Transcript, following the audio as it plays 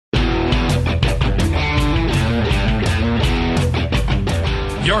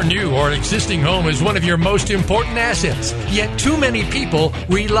Your new or existing home is one of your most important assets, yet too many people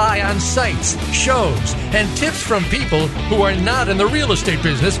rely on sites, shows, and tips from people who are not in the real estate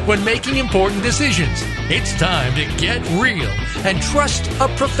business when making important decisions. It's time to get real and trust a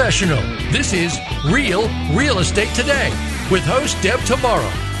professional. This is Real Real Estate Today with host Deb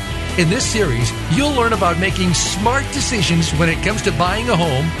Tomorrow. In this series, you'll learn about making smart decisions when it comes to buying a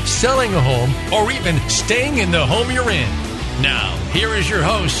home, selling a home, or even staying in the home you're in. Now, here is your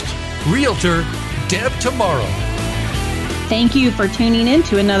host, Realtor Deb Tomorrow. Thank you for tuning in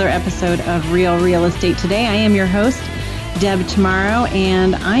to another episode of Real Real Estate Today. I am your host, Deb Tomorrow,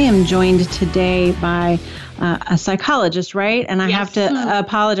 and I am joined today by a psychologist, right? And I have to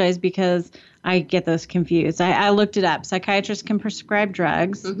apologize because I get those confused. I looked it up. Psychiatrists can prescribe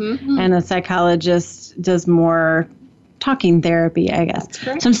drugs, and a psychologist does more talking therapy, I guess.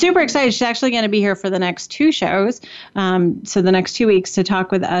 So I'm super excited. She's actually going to be here for the next two shows. So the next 2 weeks to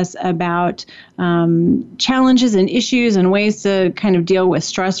talk with us about challenges and issues and ways to kind of deal with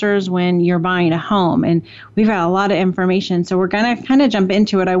stressors when you're buying a home. And we've got a lot of information. So we're going to kind of jump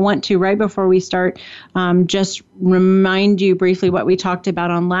into it. I want to, right before we start, just remind you briefly what we talked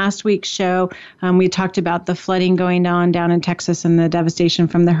about on last week's show. We talked about the flooding going on down in Texas and the devastation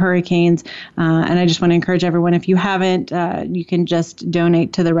from the hurricanes. And I just want to encourage everyone, if you haven't, you can just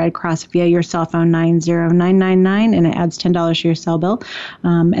donate to the Red Cross via your cell phone, 90999, and it adds $10 to your cell bill.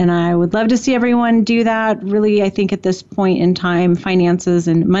 And I would love to see everyone do that. Really, I think at this point in time, finances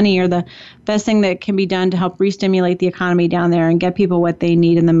and money are the best thing that can be done to help re-stimulate the economy down there and get people what they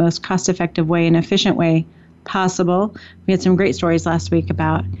need in the most cost-effective way and efficient way possible. We had some great stories last week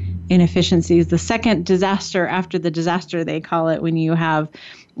about inefficiencies. The second disaster after the disaster, they call it, when you have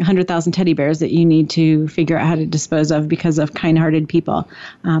 100,000 teddy bears that you need to figure out how to dispose of because of kind-hearted people.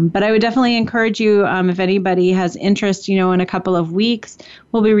 But I would definitely encourage you, if anybody has interest, in a couple of weeks,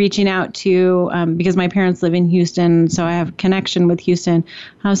 we'll be reaching out to, because my parents live in Houston, so I have connection with Houston.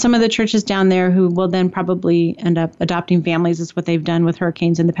 Some of the churches down there who will then probably end up adopting families is what they've done with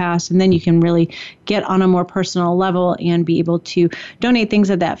hurricanes in the past. And then you can really get on a more personal level and be able to donate things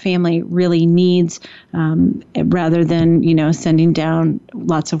that that family really needs, rather than, sending down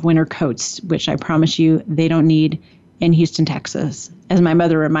lots of winter coats, which I promise you they don't need in Houston, Texas, as my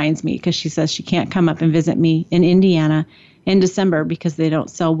mother reminds me, because she says she can't come up and visit me in Indiana in December because they don't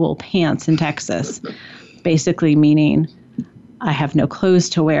sell wool pants in Texas, basically meaning I have no clothes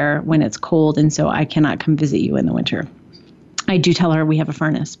to wear when it's cold, and so I cannot come visit you in the winter. I do tell her we have a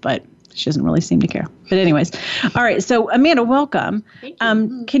furnace, but she doesn't really seem to care. But anyways, all right. So Amanda, welcome. Thank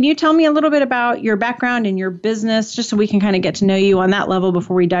you. Can you tell me a little bit about your background and your business, just so we can kind of get to know you on that level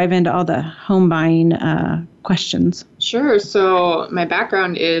before we dive into all the home buying questions? Sure. So my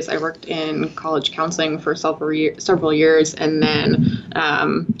background is I worked in college counseling for several years. And then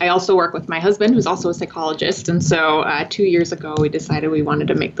I also work with my husband, who's also a psychologist. And so 2 years ago, we decided we wanted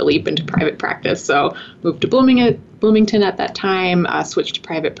to make the leap into private practice. So moved to Bloomington at that time, switched to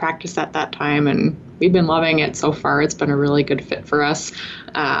private practice at that time, and we've been loving it so far. It's been a really good fit for us.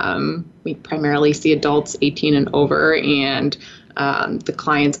 We primarily see adults 18 and over, and the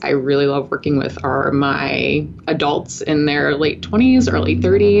clients I really love working with are my adults in their late 20s or late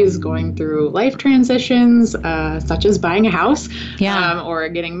 30s going through life transitions, such as buying a house, or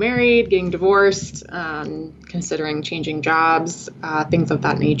getting married, getting divorced, considering changing jobs, things of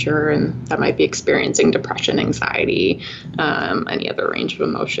that nature, and that might be experiencing depression, anxiety, any other range of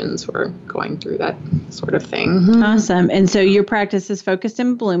emotions. We're going through that sort of thing. Awesome. And so your practice is focused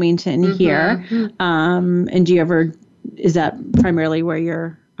in Bloomington here. And do you ever... Is that primarily where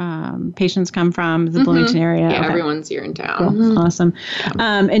your patients come from, the Bloomington area? Yeah, okay. Everyone's here in town. Cool. Awesome.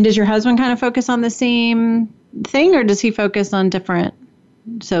 Yeah. And does your husband kind of focus on the same thing, or does he focus on different?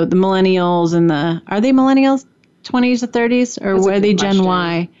 So the millennials and are they millennials, 20s to 30s, or are they Gen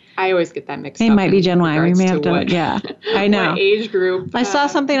Y? I always get that mixed up. They might be Gen Y. We may have to, I know. What age group? I saw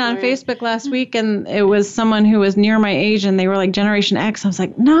something on Facebook last week, and it was someone who was near my age, and they were like Generation X. I was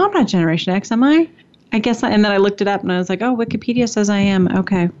like, no, I'm not Generation X, am I? I guess, and then I looked it up and I was like, oh, Wikipedia says I am.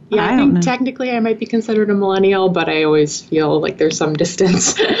 Okay. Yeah, I think technically I might be considered a millennial, but I always feel like there's some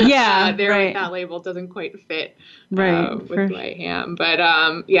distance. Yeah, right. That label doesn't quite fit with who I am. But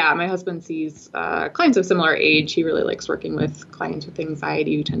my husband sees clients of similar age. He really likes working with clients with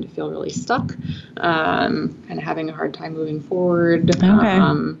anxiety who tend to feel really stuck, kind of having a hard time moving forward,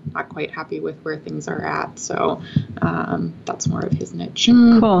 not quite happy with where things are at. So that's more of his niche.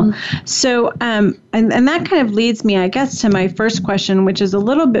 Cool. So, and that kind of leads me, I guess, to my first question, which is a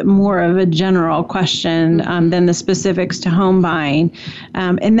little bit more of a general question than the specifics to home buying.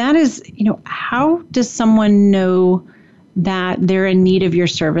 And that is, how does someone know that they're in need of your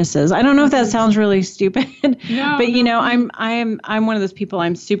services. I don't know if that sounds really stupid, but I'm one of those people.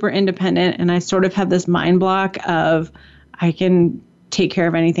 I'm super independent, and I sort of have this mind block of I can take care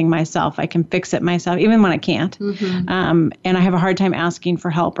of anything myself. I can fix it myself, even when I can't. And I have a hard time asking for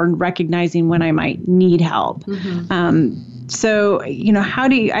help or recognizing when I might need help. So, how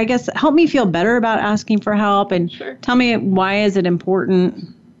do you, I guess, help me feel better about asking for help, and tell me, why is it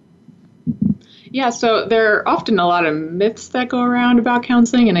important? Yeah, so there are often a lot of myths that go around about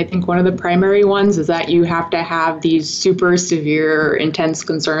counseling, and I think one of the primary ones is that you have to have these super severe, intense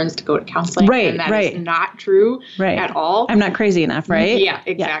concerns to go to counseling, and that is not true at all. I'm not crazy enough, right? Yeah,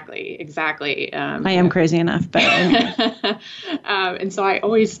 exactly. I am crazy enough, but and so I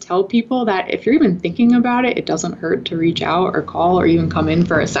always tell people that if you're even thinking about it, it doesn't hurt to reach out or call or even come in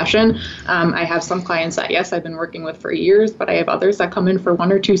for a session. I have some clients that, yes, I've been working with for years, but I have others that come in for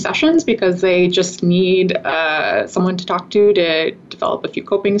 1 or 2 sessions because they just need someone to talk to develop a few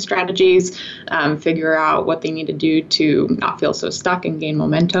coping strategies, figure out what they need to do to not feel so stuck and gain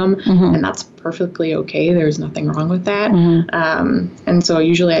momentum. And that's perfectly okay. There's nothing wrong with that. And so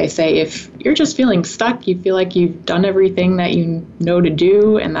usually I say, if you're just feeling stuck, you feel like you've done everything that you know to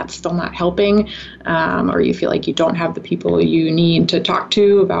do and that's still not helping, or you feel like you don't have the people you need to talk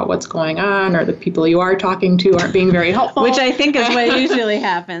to about what's going on, or the people you are talking to aren't being very helpful. Which I think is what usually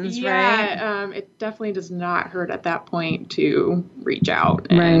happens, right? It definitely does not hurt at that point to reach out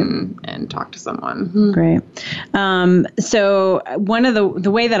and talk to someone. Great. So one of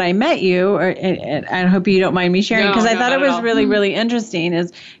the way that I met you, and I hope you don't mind me sharing, because I thought it was really, really interesting,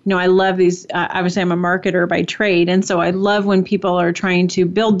 is, I love these, obviously I'm a marketer by trade, and so I love when people are trying to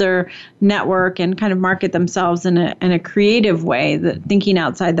build their network and kind of market themselves in a creative way, thinking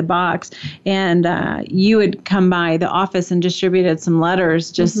outside the box. And you had come by the office and distributed some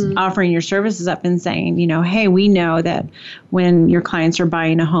letters just offering your services up and saying, hey, we know that when your clients are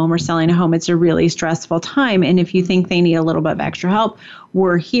buying a home or selling a home, it's a really stressful time. And if you think they need a little bit of extra help,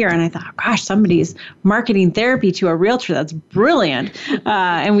 we're here. And I thought, gosh, somebody's marketing therapy to a realtor. That's brilliant.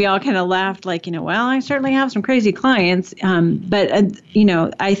 And we all kind of laughed like, well, I certainly have some crazy clients. But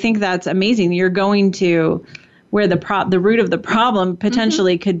I think that's amazing. You're going to where the root of the problem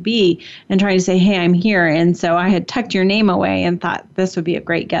potentially could be, and trying to say, hey, I'm here. And so I had tucked your name away and thought this would be a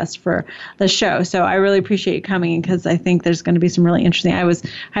great guest for the show. So I really appreciate you coming, because I think there's going to be some really interesting. I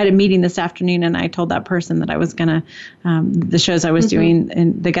had a meeting this afternoon, and I told that person that I was going to, the shows I was doing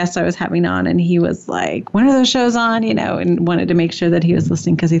and the guests I was having on, and he was like, when are those shows on? And wanted to make sure that he was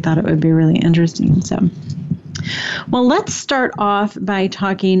listening because he thought it would be really interesting. So, well, let's start off by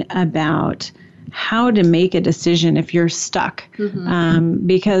talking about how to make a decision if you're stuck,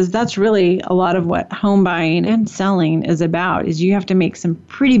 because that's really a lot of what home buying and selling is about, is you have to make some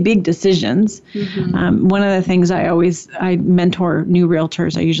pretty big decisions. One of the things I mentor new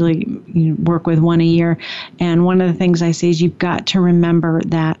realtors. I usually work with 1 a year. And one of the things I say is you've got to remember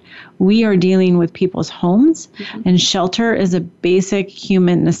that we are dealing with people's homes, and shelter is a basic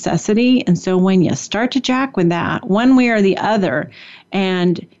human necessity. And so when you start to jack with that one way or the other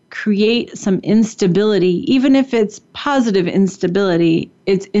and create some instability, even if it's positive instability,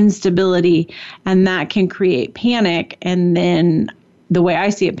 it's instability, and that can create panic. And then the way I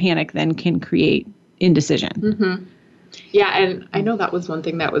see it, panic then can create indecision. Yeah, and I know that was one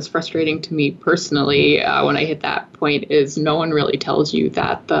thing that was frustrating to me personally when I hit that point, is no one really tells you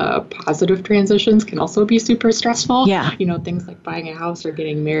that the positive transitions can also be super stressful. Yeah. Things like buying a house or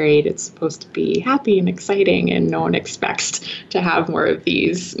getting married, it's supposed to be happy and exciting, and no one expects to have more of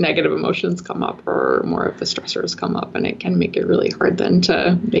these negative emotions come up or more of the stressors come up, and it can make it really hard then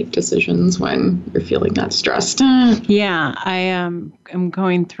to make decisions when you're feeling that stressed. Yeah, I am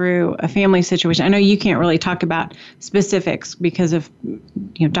going through a family situation. I know you can't really talk about specifics because of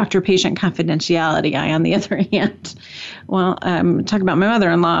doctor-patient confidentiality. I, on the other hand, talk about my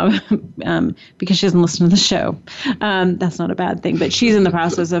mother-in-law because she doesn't listen to the show. That's not a bad thing, but she's in the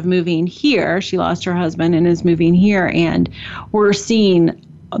process of moving here. She lost her husband and is moving here, and we're seeing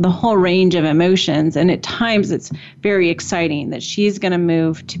the whole range of emotions. And at times it's very exciting that she's going to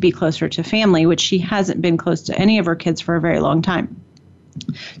move to be closer to family, which she hasn't been close to any of her kids for a very long time.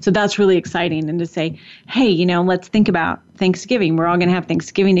 So that's really exciting. And to say, hey, let's think about Thanksgiving. We're all going to have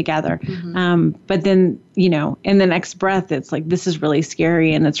Thanksgiving together. But then, in the next breath, it's like, this is really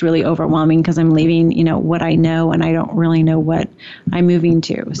scary and it's really overwhelming because I'm leaving, what I know, and I don't really know what I'm moving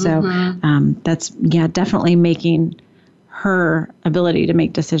to. So that's, definitely making her ability to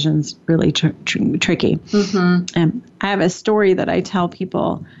make decisions really tricky. I have a story that I tell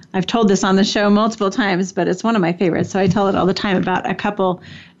people. I've told this on the show multiple times, but it's one of my favorites. So I tell it all the time about a couple,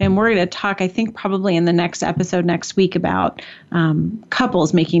 and we're going to talk, I think, probably in the next episode next week about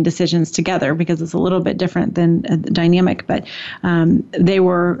couples making decisions together, because it's a little bit different than dynamic. But they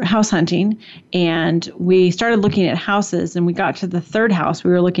were house hunting, and we started looking at houses, and we got to the third house.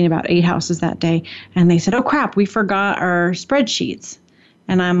 We were looking at about 8 houses that day, and they said, "Oh crap, we forgot our spreadsheets."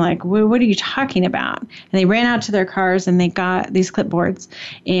 And I'm like, well, what are you talking about? And they ran out to their cars and they got these clipboards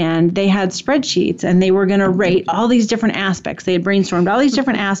and they had spreadsheets and they were going to rate all these different aspects. They had brainstormed all these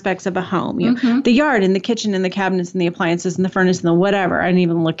different aspects of a home, you know, the yard and the kitchen and the cabinets and the appliances and the furnace and the whatever. I didn't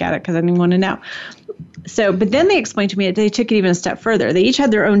even look at it because I didn't want to know. So, but then they explained to me that they took it even a step further. They each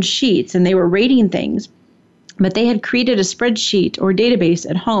had their own sheets and they were rating things. But they had created a spreadsheet or database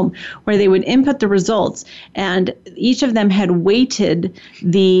at home where they would input the results, and each of them had weighted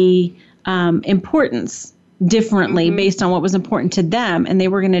the importance differently based on what was important to them. And they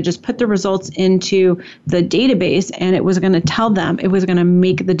were going to just put the results into the database, and it was going to tell them, it was going to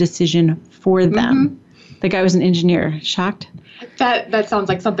make the decision for them. The guy was an engineer. Shocked? That sounds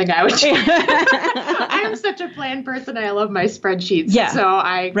like something I would do. I'm such a plan person. I love my spreadsheets. Yeah. So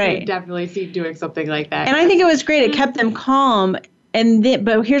I could definitely see doing something like that. And I think it was great. It kept them calm.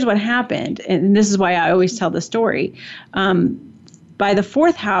 But here's what happened. And this is why I always tell the story. By the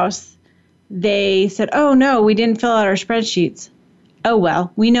fourth house, they said, "Oh, no, we didn't fill out our spreadsheets." Oh,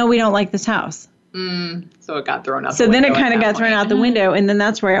 well, we know we don't like this house. So it got thrown out. So then it kind of got thrown out the window. And then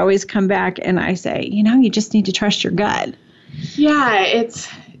that's where I always come back and I say, you just need to trust your gut. Yeah,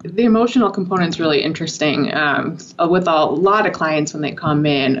 the emotional component's really interesting. With a lot of clients, when they come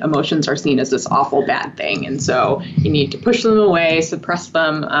in, emotions are seen as this awful bad thing. And so you need to push them away, suppress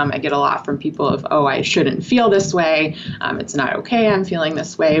them. I get a lot from people of, "Oh, I shouldn't feel this way. It's not okay. I'm feeling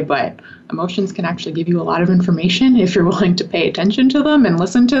this way." But emotions can actually give you a lot of information if you're willing to pay attention to them and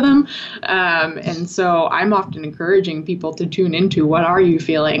listen to them. And so I'm often encouraging people to tune into, what are you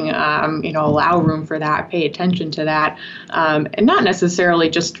feeling? Allow room for that, pay attention to that, and not necessarily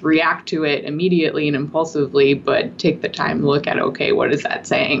just react to it immediately and impulsively, but take the time to look at, okay, what is that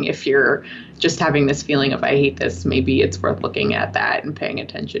saying? If you're just having this feeling of, I hate this, maybe it's worth looking at that and paying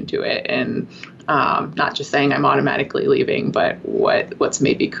attention to it, and not just saying I'm automatically leaving, but what's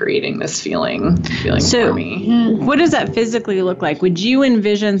maybe creating this feeling for me. So what does that physically look like? Would you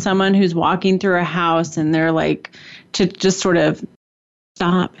envision someone who's walking through a house and they're like, to just sort of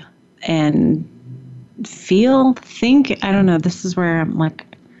stop and think? I don't know. This is where I'm like,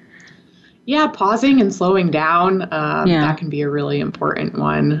 yeah, pausing and slowing down, that can be a really important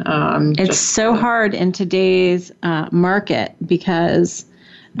one. It's so hard in today's market because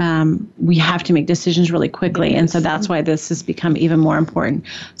we have to make decisions really quickly. And so that's why this has become even more important.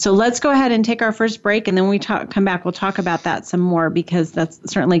 So let's go ahead and take our first break. And then when we come back, we'll talk about that some more, because that's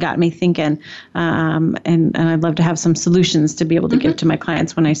certainly got me thinking. And I'd love to have some solutions to be able to give to my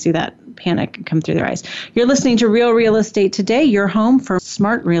clients when I see that panic come through their eyes. You're listening to Real Real Estate Today, your home for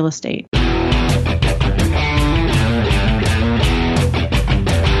smart real estate.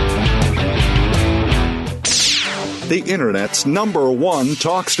 The Internet's #1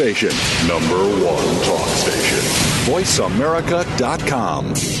 talk station. #1 talk station.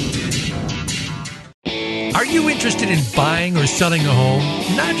 VoiceAmerica.com. Are you interested in buying or selling a home?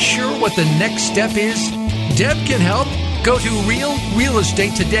 Not sure what the next step is? Deb can help. Go to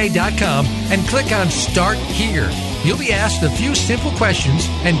realrealestatetoday.com and click on Start Here. You'll be asked a few simple questions,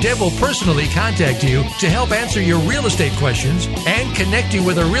 and Deb will personally contact you to help answer your real estate questions and connect you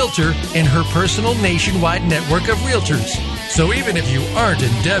with a realtor in her personal nationwide network of realtors. So even if you aren't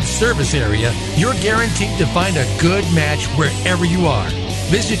in Deb's service area, you're guaranteed to find a good match wherever you are.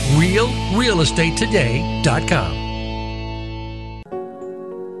 Visit realrealestatetoday.com.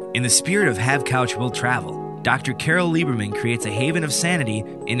 In the spirit of Have Couch Will Travel, Dr. Carol Lieberman creates a haven of sanity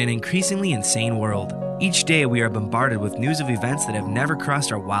in an increasingly insane world. Each day we are bombarded with news of events that have never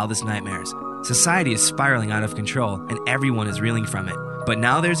crossed our wildest nightmares. Society is spiraling out of control and everyone is reeling from it. But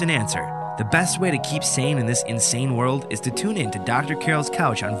now there's an answer. The best way to keep sane in this insane world is to tune in to Dr. Carol's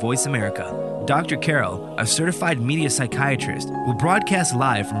Couch on Voice America. Dr. Carol, a certified media psychiatrist, will broadcast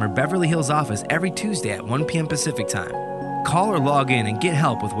live from her Beverly Hills office every Tuesday at 1 p.m. Pacific Time. Call or log in and get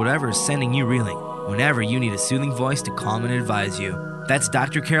help with whatever is sending you reeling, whenever you need a soothing voice to calm and advise you. That's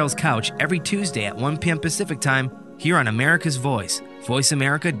Dr. Carol's Couch every Tuesday at 1 p.m. Pacific Time here on America's Voice,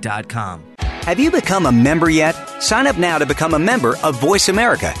 VoiceAmerica.com. Have you become a member yet? Sign up now to become a member of Voice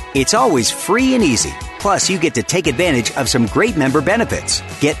America. It's always free and easy. Plus, you get to take advantage of some great member benefits.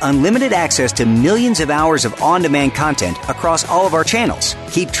 Get unlimited access to millions of hours of on-demand content across all of our channels.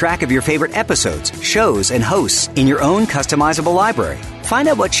 Keep track of your favorite episodes, shows, and hosts in your own customizable library. Find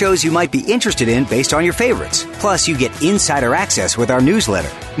out what shows you might be interested in based on your favorites. Plus, you get insider access with our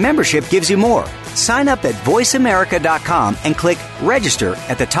newsletter. Membership gives you more. Sign up at voiceamerica.com and click register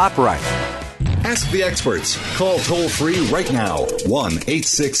at the top right. Ask the experts. Call toll-free right now,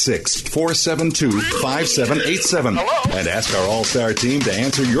 1-866-472-5787. And ask our All-Star team to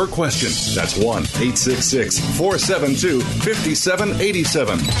answer your question. That's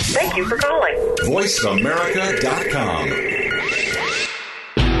 1-866-472-5787. Thank you for calling. voiceamerica.com.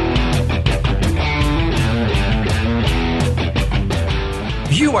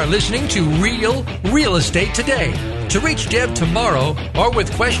 You are listening to Real Estate Today. To reach Deb tomorrow or with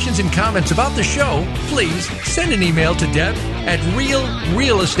questions and comments about the show, please send an email to Deb at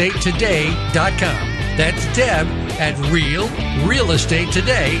realrealestatetoday.com. That's Deb at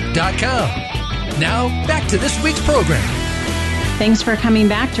realrealestatetoday.com. Now, back to this week's program. Thanks for coming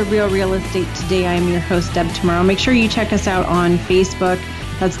back to Real Estate Today. I am your host, Deb Tomorrow. Make sure you check us out on Facebook.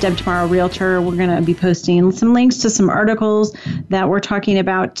 That's Deb Tomorrow Realtor. We're going to be posting some links to some articles that we're talking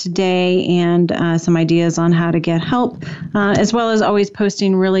about today and some ideas on how to get help, as well as always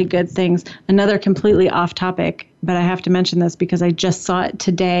posting really good things. Another completely off topic, but I have to mention this because I just saw it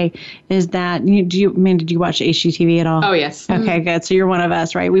today, is that, did you watch HGTV at all? Oh, yes. Okay, good. So you're one of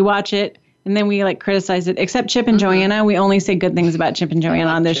us, right? We watch it. And then we criticize it, except Chip and Joanna. We only say good things about Chip and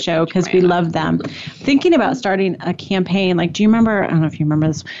Joanna on this show because we love them. Thinking about starting a campaign, do you remember, I don't know if you remember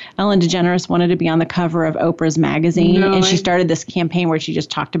this, Ellen DeGeneres wanted to be on the cover of Oprah's magazine. And she started this campaign where she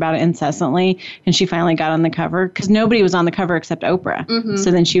just talked about it incessantly. And she finally got on the cover because nobody was on the cover except Oprah. So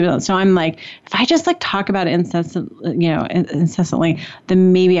then she was, so I'm like, if I just talk about it incessantly,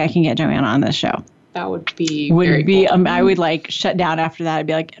 then maybe I can get Joanna on this show. That would be very cool. I would shut down after that. I'd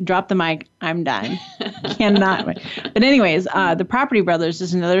be like, drop the mic. I'm done. Cannot. But anyways, the Property Brothers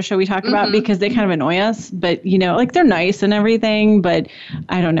is another show we talk about because they kind of annoy us. But, they're nice and everything. But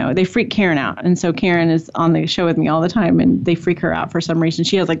I don't know. They freak Karen out. And so Karen is on the show with me all the time. And they freak her out for some reason.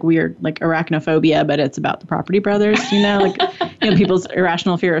 She has weird arachnophobia. But it's about the Property Brothers, people's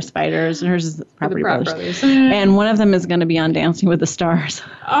irrational fear of spiders. And hers is the Property Brothers. And one of them is going to be on Dancing with the Stars.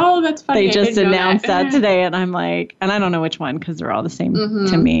 Oh, that's funny. They just announced that today, and I'm like, and I don't know which one because they're all the same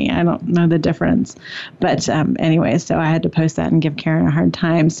to me. I don't know the difference. But anyway, so I had to post that and give Karen a hard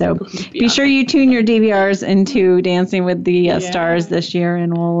time. So be sure you tune your DVRs into Dancing with the Stars this year,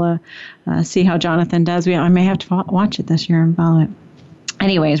 and we'll see how Jonathan does. I may have to watch it this year and follow it.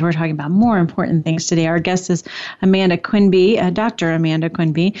 Anyways, we're talking about more important things today. Our guest is Amanda Quinby, Dr. Amanda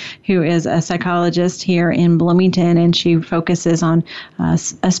Quinby, who is a psychologist here in Bloomington, and she focuses on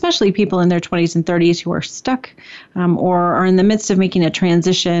especially people in their 20s and 30s who are stuck or are in the midst of making a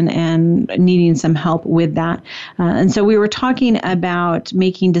transition and needing some help with that. And so we were talking about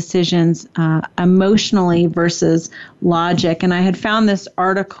making decisions emotionally versus logic, and I had found this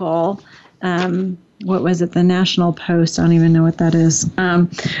article. What was it? The National Post. I don't even know what that is.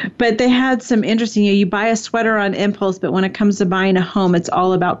 But they had some interesting, you buy a sweater on impulse, but when it comes to buying a home, it's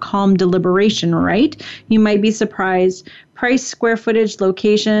all about calm deliberation, right? You might be surprised. Price, square footage,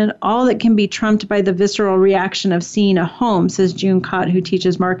 location, all that can be trumped by the visceral reaction of seeing a home, says June Cott, who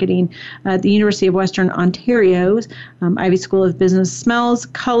teaches marketing at the University of Western Ontario's Ivy School of Business. Smells,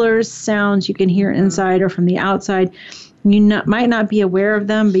 colors, sounds you can hear inside or from the outside. You might not be aware of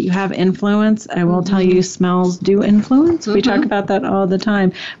them, but you have influence. I will tell you, smells do influence. We talk about that all the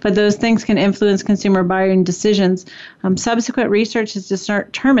time. But those things can influence consumer buying decisions. Subsequent research has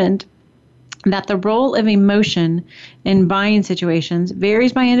determined that the role of emotion in buying situations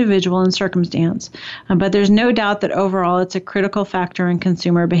varies by individual and circumstance, but there's no doubt that overall it's a critical factor in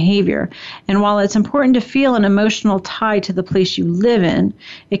consumer behavior. And while it's important to feel an emotional tie to the place you live in,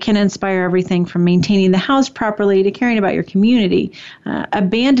 it can inspire everything from maintaining the house properly to caring about your community.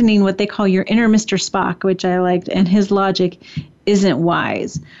 Abandoning what they call your inner Mr. Spock, which I liked, and his logic isn't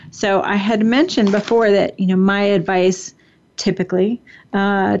wise. So I had mentioned before that, my advice typically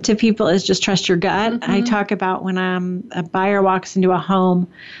to people is just trust your gut. I talk about when a buyer walks into a home,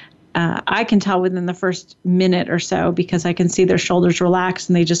 I can tell within the first minute or so because I can see their shoulders relax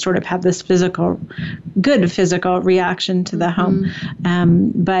and they just sort of have this good physical reaction to the home.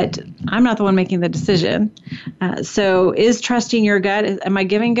 But I'm not the one making the decision. So is trusting your gut, am I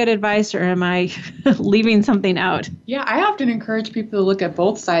giving good advice or am I leaving something out? Yeah, I often encourage people to look at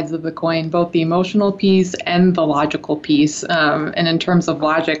both sides of the coin, both the emotional piece and the logical piece. And in terms of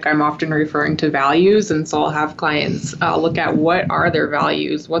logic, I'm often referring to values. And so I'll have clients look at what are their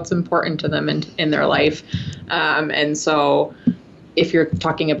values, what's important to them in their life. And so if you're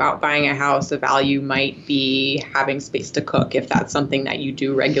talking about buying a house, a value might be having space to cook. If that's something that you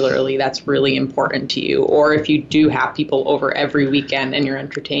do regularly, that's really important to you. Or if you do have people over every weekend and you're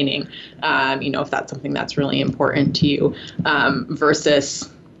entertaining, if that's something that's really important to you,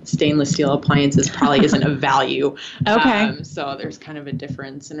 versus stainless steel appliances probably isn't a value. Okay. So there's kind of a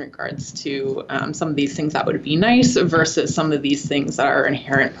difference in regards to some of these things that would be nice versus some of these things that are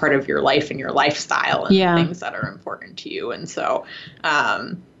inherent part of your life and your lifestyle and things that are important to you. And so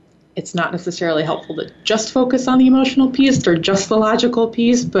it's not necessarily helpful to just focus on the emotional piece or just the logical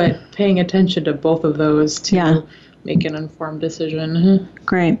piece, but paying attention to both of those to make an informed decision.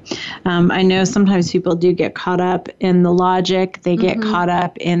 Great. I know sometimes people do get caught up in the logic. They get caught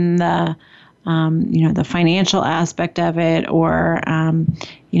up in the, the financial aspect of it, or,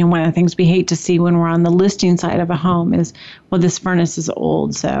 one of the things we hate to see when we're on the listing side of a home is, well, this furnace is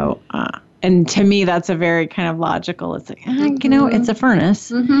old, so and to me, that's a very kind of logical, it's like, it's a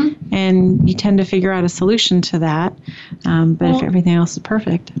furnace. And you tend to figure out a solution to that. But if everything else is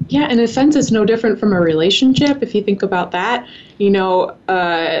perfect. Yeah, in a sense, it's no different from a relationship. If you think about that,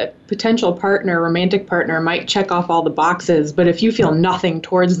 a potential partner, romantic partner might check off all the boxes, but if you feel nothing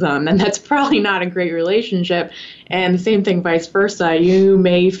towards them, then that's probably not a great relationship. And the same thing vice versa. You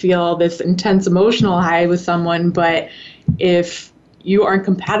may feel this intense emotional high with someone, but if you aren't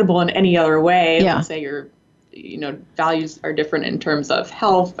compatible in any other way, let's say your values are different in terms of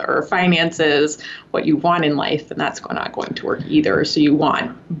health or finances, what you want in life, and that's not going to work either. So you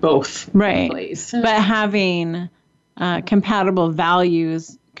want both in place. But having compatible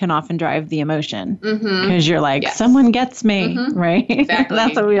values can often drive the emotion, because you're like, someone gets me, right? Exactly.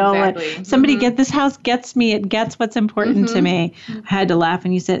 That's what we all want. Somebody this house gets me. It gets what's important to me. I had to laugh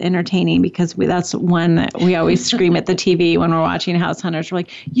when you said entertaining, because that's one that we always scream at the TV when we're watching House Hunters. We're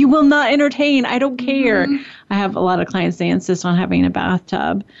like, you will not entertain. I don't care. I have a lot of clients, they insist on having a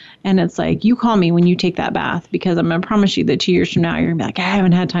bathtub. And it's like, you call me when you take that bath, because I'm going to promise you that 2 years from now, you're going to be like, I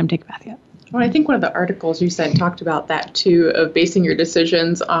haven't had time to take a bath yet. Well, I think one of the articles you said talked about that too, of basing your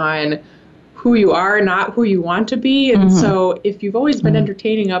decisions on who you are, not who you want to be. And so if you've always been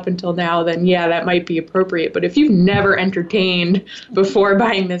entertaining up until now, then that might be appropriate. But if you've never entertained before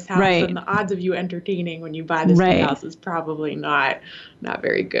buying this house, then the odds of you entertaining when you buy this house is probably not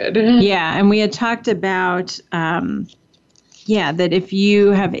very good. Yeah, and we had talked about, that if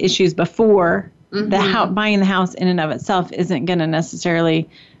you have issues before, buying the house in and of itself isn't going to necessarily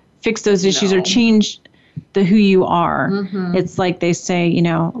fix those issues or change who you are. It's like they say,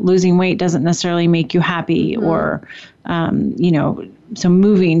 losing weight doesn't necessarily make you happy, or, so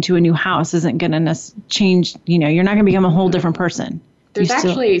moving to a new house isn't going to change, you're not going to become a whole different person. There's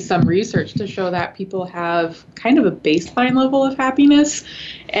actually some research to show that people have kind of a baseline level of happiness.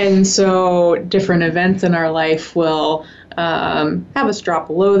 And so different events in our life will have us drop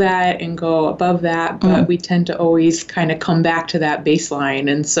below that and go above that, but we tend to always kind of come back to that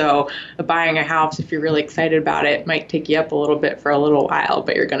baseline. And so buying a house, if you're really excited about it, might take you up a little bit for a little while,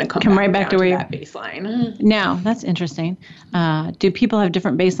 but you're going to come right back to where that baseline. Now, that's interesting. Do people have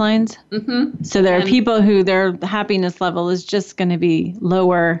different baselines? So there are people who their happiness level is just going to be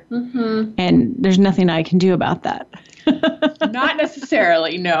lower, and there's nothing I can do about that. Not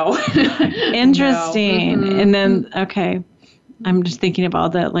necessarily, no. Interesting. No. And then, okay, I'm just thinking of all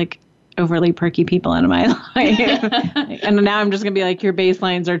the overly perky people in my life. And now I'm just going to be like, your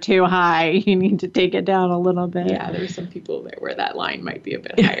baselines are too high. You need to take it down a little bit. Yeah, there's some people where that line might be a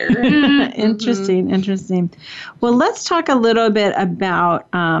bit higher. Interesting. Well, let's talk a little bit about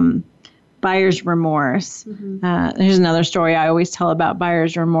buyer's remorse. There's another story I always tell about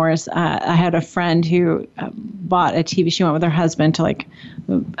buyer's remorse. I had a friend who bought a TV. She went with her husband to an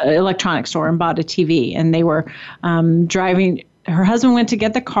electronics store and bought a TV. And they were driving. Her husband went to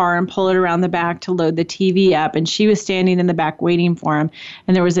get the car and pull it around the back to load the TV up. And she was standing in the back waiting for him.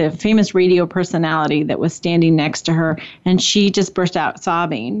 And there was a famous radio personality that was standing next to her. And she just burst out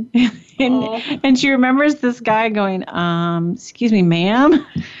sobbing. and she remembers this guy going, excuse me, ma'am,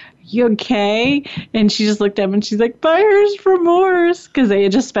 you okay? And she just looked up and she's like, buyer's remorse, because they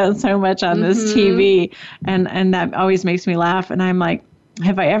had just spent so much on this TV. And that always makes me laugh. And I'm like,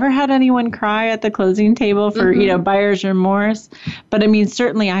 have I ever had anyone cry at the closing table for, buyer's remorse? But I mean,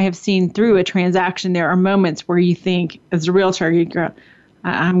 certainly I have seen through a transaction, there are moments where you think, as a realtor, you go,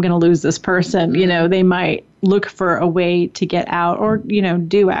 I'm going to lose this person. They might look for a way to get out, or,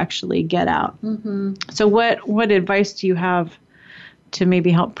 do actually get out. So what advice do you have to maybe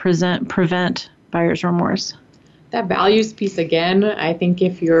help prevent buyer's remorse? That values piece again, I think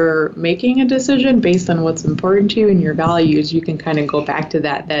if you're making a decision based on what's important to you and your values, you can kind of go back to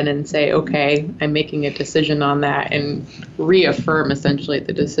that then and say, okay, I'm making a decision on that, and reaffirm essentially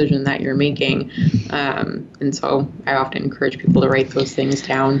the decision that you're making. And so I often encourage people to write those things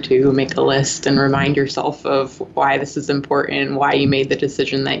down, to make a list and remind yourself of why this is important, why you made the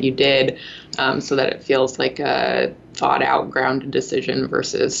decision that you did, so that it feels like a thought out, grounded decision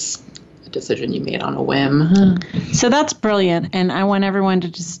versus decision you made on a whim. So that's brilliant. And I want everyone to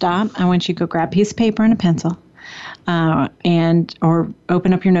just stop. I want you to go grab a piece of paper and a pencil, or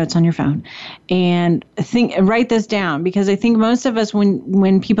open up your notes on your phone and write this down, because I think most of us,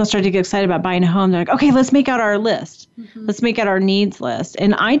 when people start to get excited about buying a home, they're like, okay, let's make out our list. Let's make out our needs list.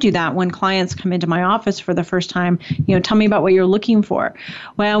 And I do that when clients come into my office for the first time. Tell me about what you're looking for.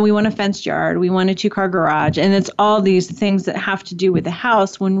 Well, we want a fenced yard. We want a 2-car garage. And it's all these things that have to do with the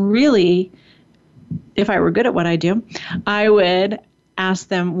house, when really, if I were good at what I do, I would ask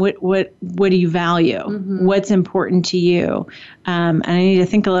them, what do you value? What's important to you? And I need to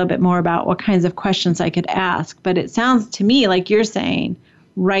think a little bit more about what kinds of questions I could ask. But it sounds to me like you're saying,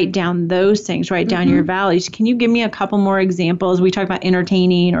 write down those things, write down your values. Can you give me a couple more examples? We talk about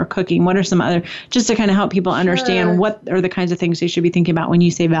entertaining or cooking. What are some other, just to kind of help people understand what are the kinds of things they should be thinking about when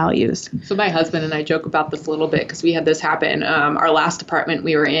you say values? So my husband and I joke about this a little bit, because we had this happen. Our last apartment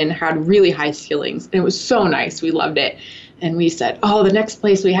we were in had really high ceilings, and it was so nice. We loved it. And we said, oh, the next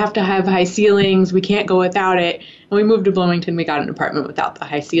place, we have to have high ceilings. We can't go without it. And we moved to Bloomington. We got an apartment without the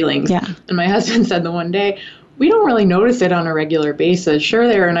high ceilings. Yeah. And my husband said the one day, we don't really notice it on a regular basis. Sure,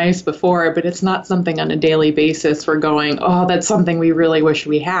 they were nice before, but it's not something on a daily basis we're going, oh, that's something we really wish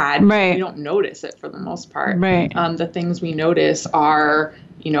we had. Right. We don't notice it for the most part. Right. The things we notice are,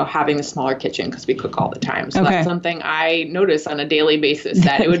 having a smaller kitchen, because we cook all the time. So that's something I notice on a daily basis,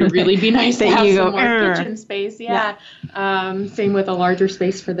 that it would really be nice to have some more kitchen space. Yeah. Same with a larger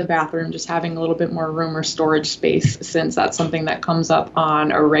space for the bathroom, just having a little bit more room or storage space, since that's something that comes up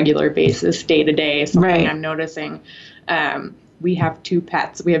on a regular basis, day to day, something I'm noticing. We have 2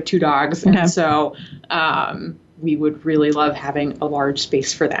 pets. We have 2 dogs. And so we would really love having a large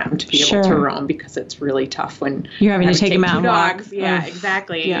space for them to be able to roam, because it's really tough when you're having to take them out and dogs. walk. Yeah,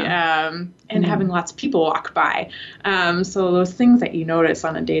 exactly. Yeah. And having lots of people walk by. So those things that you notice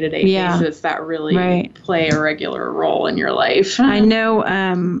on a day-to-day basis that really play a regular role in your life. I know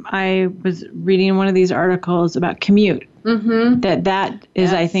I was reading one of these articles about commute. That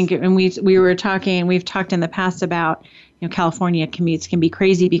is, I think, and we've talked in the past about, California commutes can be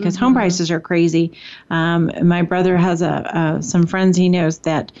crazy because home prices are crazy. My brother has some friends he knows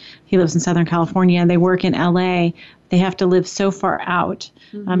that he lives in Southern California, and they work in LA. They have to live so far out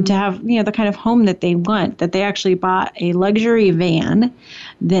to have, the kind of home that they want, that they actually bought a luxury van.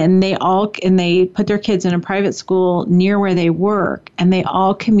 Then they put their kids in a private school near where they work, and they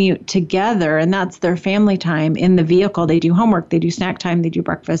all commute together, and that's their family time in the vehicle. They do homework, they do snack time, they do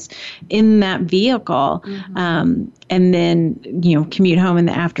breakfast in that vehicle, and then, commute home in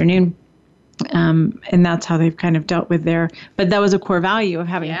the afternoon. And that's how they've kind of dealt with but that was a core value of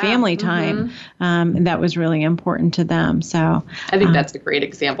having family time. And that was really important to them. So I think that's a great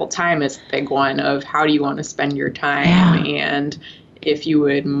example. Time is a big one of how do you want to spend your time, and if you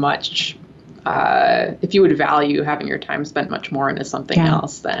would value having your time spent much more into something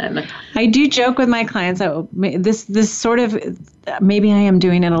else, then I do joke with my clients. This sort of, maybe I am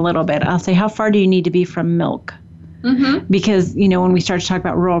doing it a little bit. I'll say, how far do you need to be from milk? Because, when we start to talk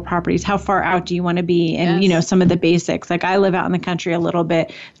about rural properties, how far out do you want to be? And, some of the basics, like I live out in the country a little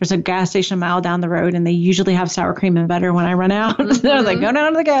bit. There's a gas station a mile down the road, and they usually have sour cream and butter when I run out. So I was like, go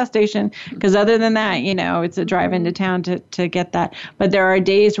down to the gas station. Because other than that, it's a drive into town to get that. But there are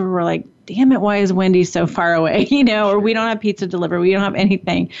days where we're like, damn it, why is Wendy's so far away? Or we don't have pizza delivered. We don't have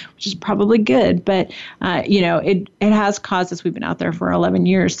anything, which is probably good. But, it has caused us, we've been out there for 11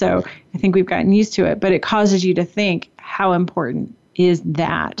 years. So I think we've gotten used to it. But it causes you to think, how important is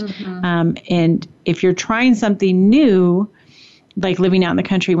that? And if you're trying something new, like living out in the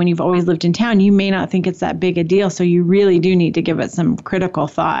country when you've always lived in town, you may not think it's that big a deal. So you really do need to give it some critical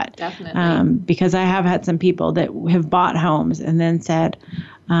thought. Definitely. Because I have had some people that have bought homes and then said,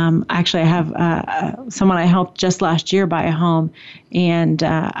 actually, I have someone I helped just last year buy a home, and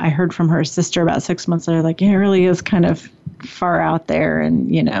I heard from her sister about 6 months later, like, it really is kind of far out there, and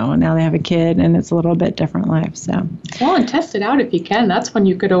now they have a kid, and it's a little bit different life. So, well, and test it out if you can. That's when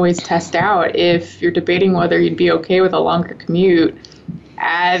you could always test out if you're debating whether you'd be okay with a longer commute.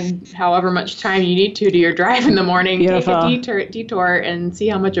 add however much time you need to your drive in the morning. Beautiful. Take a detour and see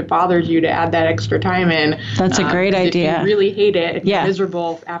how much it bothers you to add that extra time in. That's a great idea. If you really hate it, if you're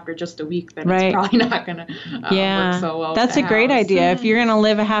miserable after just a week, then it's probably not going to work so well. That's a great idea. If you're going to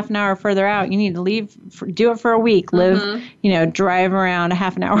live a half an hour further out, you need to do it for a week. Live, drive around a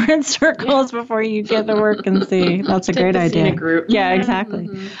half an hour in circles before you get to work and see. That's a great idea. Scenic route. Yeah, exactly.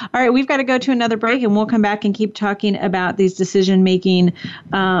 All right, we've got to go to another break, and we'll come back and keep talking about these decision-making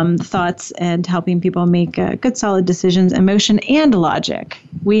thoughts and helping people make good, solid decisions, emotion and logic.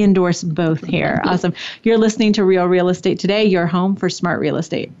 We endorse both here. Awesome. You're listening to Real Real Estate Today, your home for smart real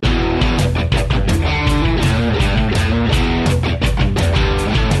estate.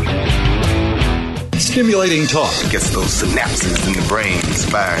 Stimulating talk. Gets those synapses in the brain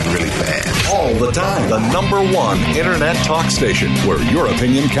firing really fast. All the time. The #1 internet talk station where your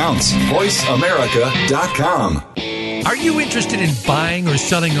opinion counts. VoiceAmerica.com. Are you interested in buying or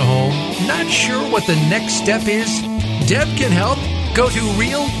selling a home? Not sure what the next step is? Deb can help. Go to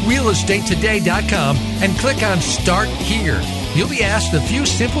realrealestatetoday.com and click on Start Here. You'll be asked a few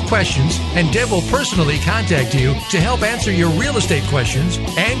simple questions, and Deb will personally contact you to help answer your real estate questions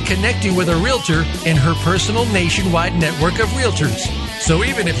and connect you with a realtor in her personal nationwide network of realtors. So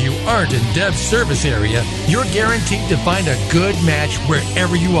even if you aren't in Deb's service area, you're guaranteed to find a good match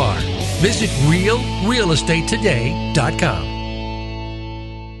wherever you are. Visit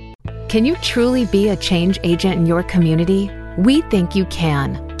realrealestatetoday.com. Can you truly be a change agent in your community? We think you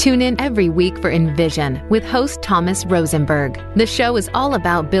can. Tune in every week for Envision with host Thomas Rosenberg. The show is all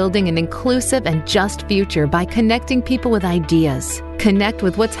about building an inclusive and just future by connecting people with ideas. Connect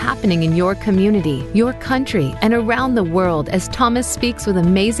with what's happening in your community, your country, and around the world as Thomas speaks with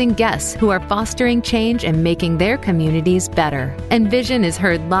amazing guests who are fostering change and making their communities better. Envision is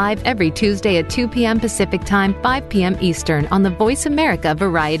heard live every Tuesday at 2 p.m. Pacific Time, 5 p.m. Eastern on the Voice America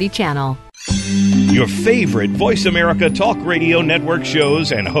Variety Channel. Your favorite Voice America Talk Radio Network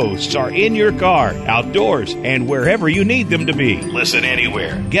shows and hosts are in your car, outdoors, and wherever you need them to be. Listen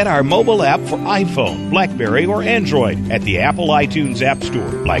anywhere. Get our mobile app for iPhone, BlackBerry, or Android at the Apple iTunes App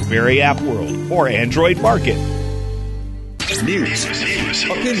Store, BlackBerry App World, or Android Market. News,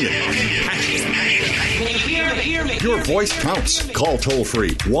 opinion. Your voice counts. Call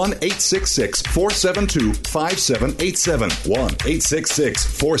toll-free 1-866-472-5787.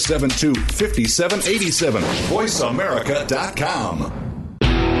 1-866-472-5787. VoiceAmerica.com.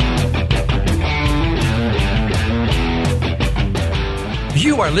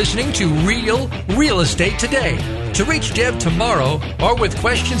 You are listening to Real Real Estate Today. To reach Deb tomorrow or with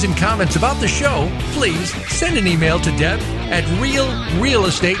questions and comments about the show, please send an email to Deb at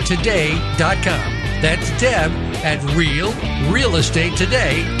realrealestatetoday.com. That's Deb at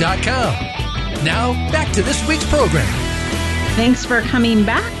realrealestatetoday.com. Now, back to this week's program. Thanks for coming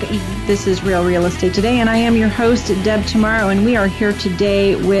back. This is Real Real Estate Today, and I am your host, Deb Tomorrow, and we are here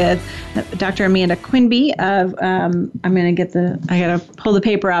today with Dr. Amanda Quinby of, I got to pull the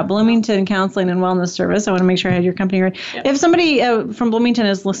paper out, Bloomington Counseling and Wellness Service. I want to make sure I had your company right. Yep. If somebody from Bloomington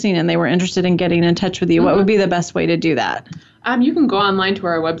is listening and they were interested in getting in touch with you, what would be the best way to do that? You can go online to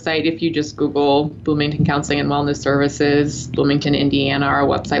our website. If you just Google Bloomington Counseling and Wellness Services, Bloomington, Indiana, our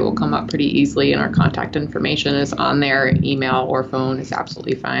website will come up pretty easily, and our contact information is on there. Email or phone is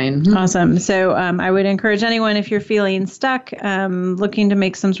absolutely fine. Awesome. So I would encourage anyone, if you're feeling stuck, looking to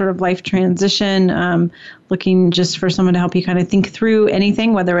make some sort of life transition, looking just for someone to help you kind of think through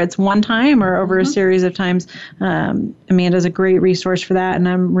anything, whether it's one time or over a series of times. Amanda's a great resource for that, and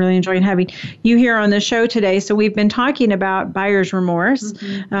I'm really enjoying having you here on the show today. So we've been talking about buyer's remorse,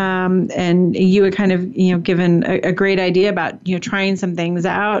 and you had kind of given a great idea about trying some things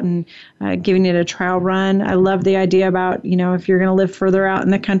out and giving it a trial run. I love the idea about if you're going to live further out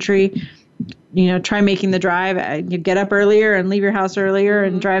in the country, try making the drive. You get up earlier and leave your house earlier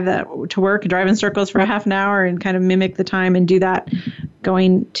and drive that to work, drive in circles for a half an hour and kind of mimic the time and do that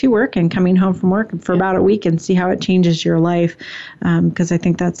going to work and coming home from work for about a week and see how it changes your life. Because I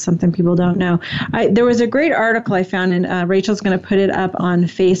think that's something people don't know. There was a great article I found, and Rachel's going to put it up on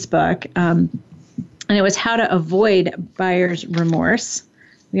Facebook. And it was how to avoid buyer's remorse.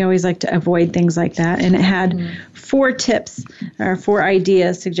 We always like to avoid things like that. And it had 4 tips or 4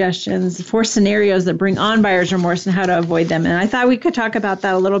 ideas, suggestions, 4 scenarios that bring on buyer's remorse and how to avoid them. And I thought we could talk about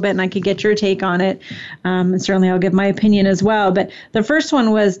that a little bit and I could get your take on it. And certainly I'll give my opinion as well. But the first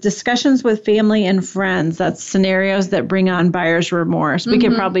one was discussions with family and friends. That's scenarios that bring on buyer's remorse. We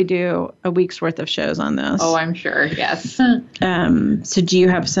could probably do a week's worth of shows on this. Oh, I'm sure. Yes. So do you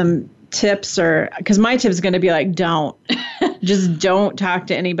have some tips, or because my tip is going to be like, don't talk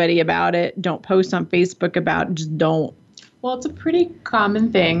to anybody about it. Don't post on Facebook about it. Just don't. Well, it's a pretty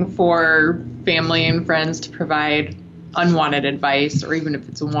common thing for family and friends to provide unwanted advice, or even if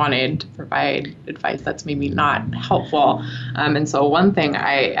it's wanted, to provide advice that's maybe not helpful. And so one thing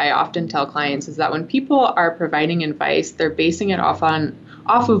I often tell clients is that when people are providing advice, they're basing it off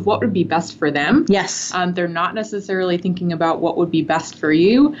of what would be best for them. Yes. They're not necessarily thinking about what would be best for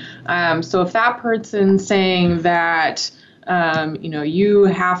you. So if that person's saying that, you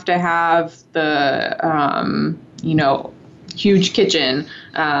have to have the, huge kitchen,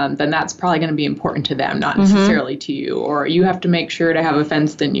 then that's probably going to be important to them, not necessarily to you. Or you have to make sure to have a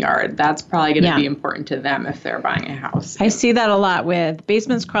fenced-in yard. That's probably going to be important to them if they're buying a house. I see that a lot with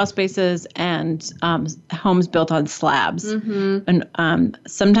basements, crawl spaces, and homes built on slabs. And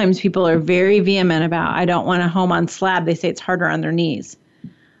sometimes people are very vehement about, I don't want a home on slab. They say it's harder on their knees.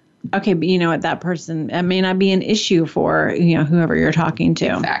 Okay, but you know what, that person, that may not be an issue for, whoever you're talking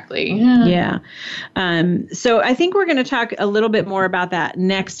to. Exactly. Yeah. So I think we're going to talk a little bit more about that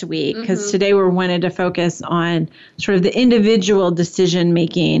next week, because today we wanted to focus on sort of the individual decision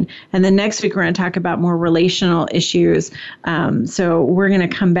making. And then next week we're going to talk about more relational issues. So we're going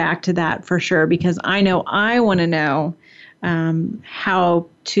to come back to that for sure, because I know I want to know how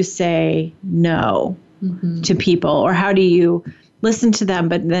to say no to people, or how do you listen to them,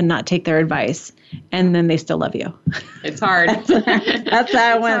 but then not take their advice, and then they still love you. It's hard. That's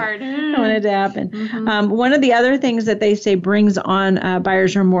how I wanted to happen. One of the other things that they say brings on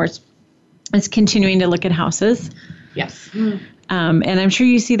buyer's remorse is continuing to look at houses. Yes. And I'm sure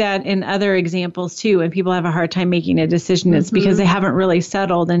you see that in other examples too. When people have a hard time making a decision, it's because they haven't really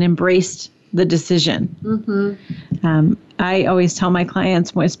settled and embraced the decision. I always tell my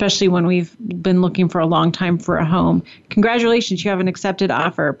clients, especially when we've been looking for a long time for a home, congratulations, you have an accepted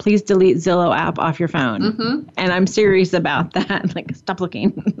offer. Please delete Zillow app off your phone. And I'm serious about that. Like, stop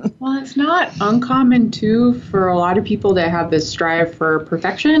looking. Well, it's not uncommon, too, for a lot of people to have this drive for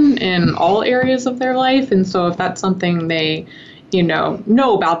perfection in all areas of their life. And so if that's something they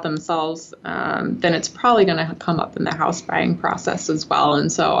know about themselves, then it's probably going to come up in the house buying process as well. And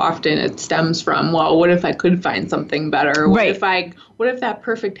so often it stems from, well, what if I could find something better? What if that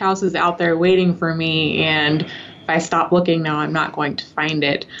perfect house is out there waiting for me, and if I stop looking now, I'm not going to find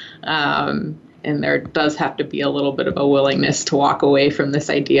it. And there does have to be a little bit of a willingness to walk away from this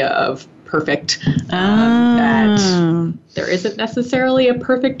idea of perfect, that there isn't necessarily a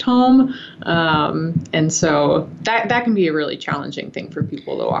perfect home. And so that can be a really challenging thing for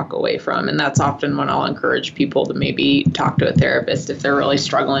people to walk away from. And that's often when I'll encourage people to maybe talk to a therapist if they're really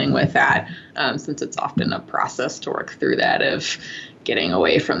struggling with that, since it's often a process to work through that of getting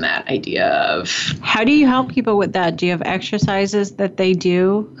away from that idea of. How do you help people with that? Do you have exercises that they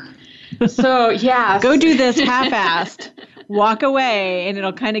do? So, yeah. Go do this half-assed. Walk away, and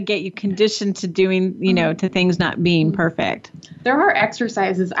it'll kind of get you conditioned to doing, to things not being perfect. There are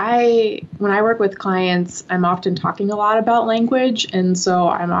exercises. When I work with clients, I'm often talking a lot about language. And so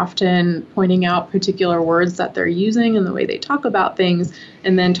I'm often pointing out particular words that they're using and the way they talk about things,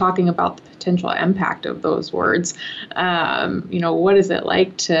 and then talking about the potential impact of those words. What is it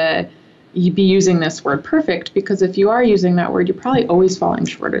like to be using this word perfect? Because if you are using that word, you're probably always falling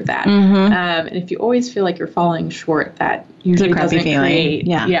short of that. And if you always feel like you're falling short, that usually doesn't create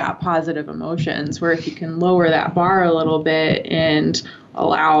positive emotions. Where if you can lower that bar a little bit and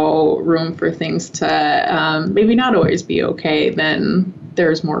allow room for things to maybe not always be okay, then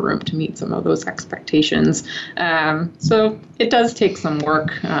there's more room to meet some of those expectations. So it does take some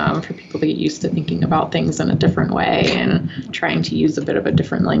work for people to get used to thinking about things in a different way and trying to use a bit of a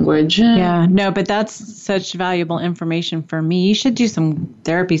different language. Yeah, no, but that's such valuable information for me. You should do some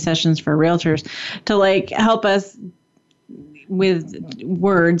therapy sessions for realtors to help us with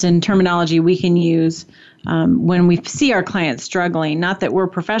words and terminology we can use when we see our clients struggling. Not that we're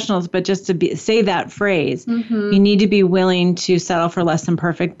professionals, but just to say that phrase. You need to be willing to settle for less than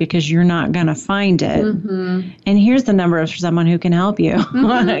perfect, because you're not going to find it. And here's the number of someone who can help you.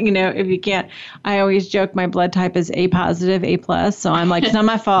 If you can't, I always joke my blood type is A positive, A plus. So I'm like, it's not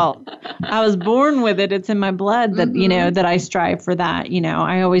my fault. I was born with it. It's in my blood that, that I strive for that.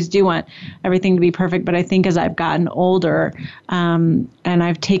 I always do want everything to be perfect. But I think as I've gotten older, and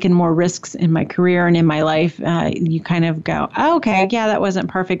I've taken more risks in my career and in my life, you kind of go, oh, okay, yeah, that wasn't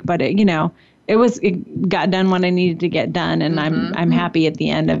perfect, but it got done when I needed to get done, and I'm happy at the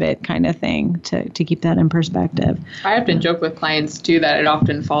end of it, kind of thing, to keep that in perspective. I often joke with clients too that it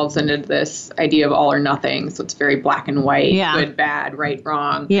often falls into this idea of all or nothing. So it's very black and white, good, bad, right,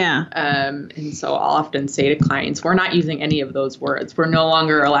 wrong. And so I'll often say to clients, we're not using any of those words. We're no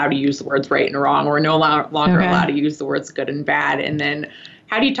longer allowed to use the words right and wrong. We're no longer allowed to use the words good and bad. And then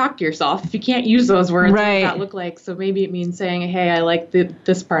how do you talk to yourself if you can't use those words? Right. What does that look like? So maybe it means saying, hey, I like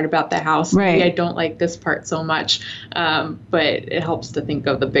this part about the house. Right. Maybe I don't like this part so much. But it helps to think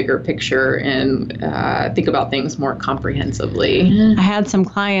of the bigger picture and think about things more comprehensively. I had some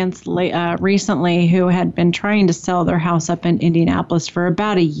clients recently who had been trying to sell their house up in Indianapolis for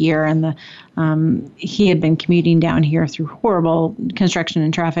about a year, and he had been commuting down here through horrible construction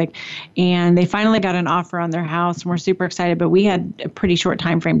and traffic, and they finally got an offer on their house, and we're super excited, but we had a pretty short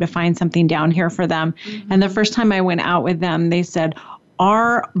time frame to find something down here for them. Mm-hmm. And the first time I went out with them, they said,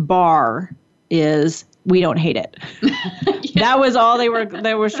 our bar is, we don't hate it. Yeah. That was all they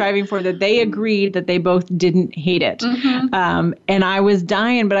were striving for, that they agreed that they both didn't hate it. Mm-hmm. And I was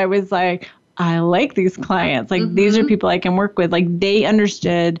dying, but I was like, I like these clients. Like, these are people I can work with. Like, they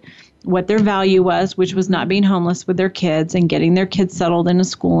understood what their value was, which was not being homeless with their kids and getting their kids settled in a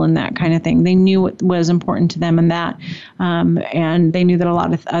school and that kind of thing. They knew what was important to them in that. And they knew that a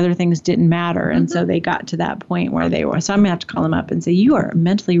lot of other things didn't matter. And so they got to that point where they were. So I'm going to have to call them up and say, you are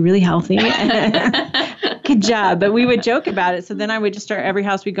mentally really healthy. Good job. But we would joke about it. So then I would just start every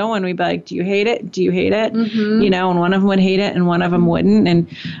house we go in. We'd be like, do you hate it? Do you hate it? Mm-hmm. You know, and one of them would hate it and one of them wouldn't.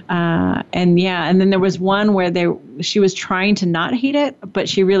 And yeah. And then there was one where she was trying to not hate it, but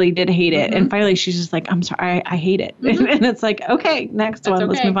she really did hate it. And finally she's just like, I'm sorry, I hate it. And it's like, okay, next one,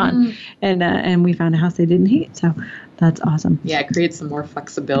 let's move on. And we found a house they didn't hate. So that's awesome. Yeah. It creates some more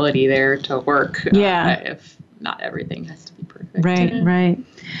flexibility there to work. If not everything has to be perfect. Right.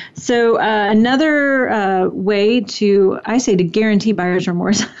 So another way to guarantee buyer's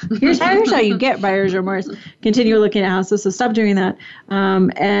remorse. Here's how you get buyer's remorse. Continue looking at houses. So stop doing that.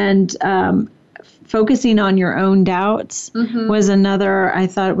 Focusing on your own doubts was another. I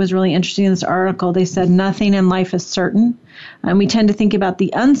thought it was really interesting in this article. They said nothing in life is certain. And we tend to think about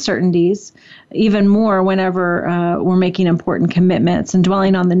the uncertainties even more whenever we're making important commitments and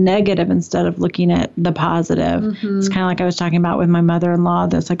dwelling on the negative instead of looking at the positive. It's kind of like I was talking about with my mother-in-law.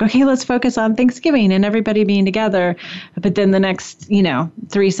 That's like, okay, let's focus on Thanksgiving and everybody being together. But then the next,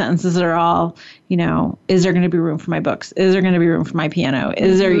 3 sentences are all, is there going to be room for my books? Is there going to be room for my piano?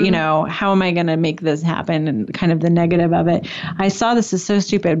 Is there, how am I going to make this happen? And kind of the negative of it. I saw this is so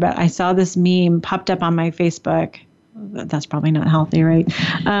stupid, but I saw this meme popped up on my Facebook. That's probably not healthy, right?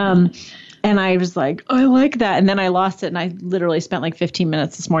 And I was like, oh, I like that. And then I lost it. And I literally spent like 15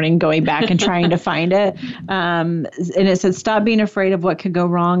 minutes this morning going back and trying to find it. And it said, stop being afraid of what could go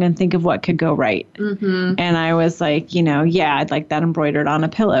wrong and think of what could go right. And I was like, I'd like that embroidered on a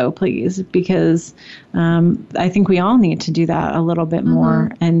pillow, please. Because I think we all need to do that a little bit more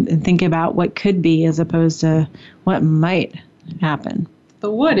and think about what could be as opposed to what might happen. The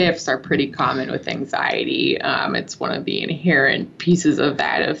what ifs are pretty common with anxiety. It's one of the inherent pieces of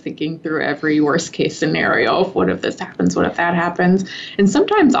that, of thinking through every worst case scenario of what if this happens, what if that happens. And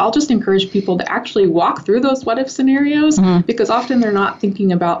sometimes I'll just encourage people to actually walk through those what if scenarios because often they're not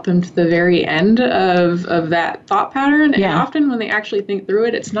thinking about them to the very end of that thought pattern. And often when they actually think through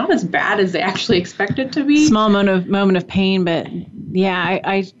it, it's not as bad as they actually expect it to be. Small moment of pain, but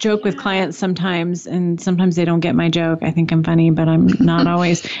I joke with clients sometimes, and sometimes they don't get my joke. I think I'm funny, but I'm not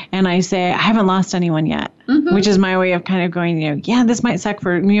always. And I say, I haven't lost anyone yet, which is my way of kind of going, this might suck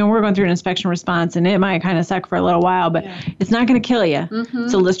for, we're going through an inspection response and it might kind of suck for a little while, but it's not going to kill you.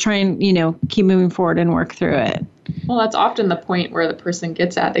 So let's try and, keep moving forward and work through it. Well, that's often the point where the person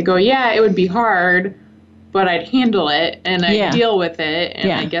gets at. They go, it would be hard, but I'd handle it and I'd deal with it. And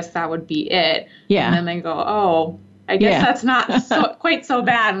I guess that would be it. And then they go, oh, I guess that's not quite so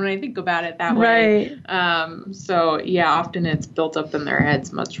bad when I think about it that way. Often it's built up in their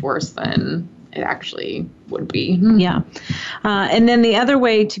heads much worse than it actually would be. And then the other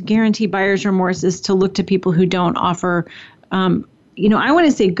way to guarantee buyer's remorse is to look to people who don't offer I want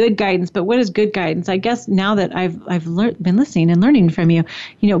to say good guidance, but what is good guidance? I guess now that I've been listening and learning from you,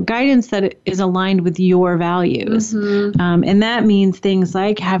 guidance that is aligned with your values. And that means things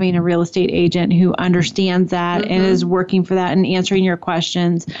like having a real estate agent who understands that and is working for that and answering your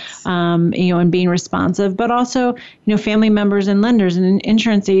questions, and being responsive, but also, family members and lenders and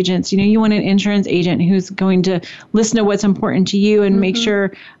insurance agents. You want an insurance agent who's going to listen to what's important to you and make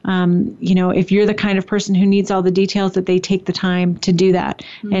sure, if you're the kind of person who needs all the details, that they take the time to do that.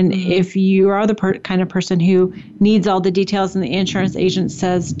 And if you are the kind of person who needs all the details and the insurance agent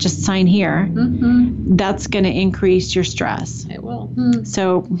says, just sign here, that's going to increase your stress. It will.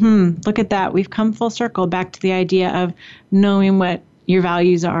 So look at that. We've come full circle back to the idea of knowing what your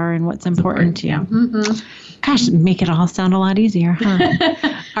values are and what's important to you. Mm-hmm. Gosh, make it all sound a lot easier, huh?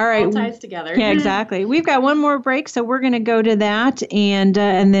 All right. All ties together. Yeah, exactly. We've got one more break, so we're going to go to that and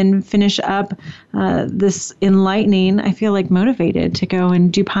then finish up this enlightening. I feel like motivated to go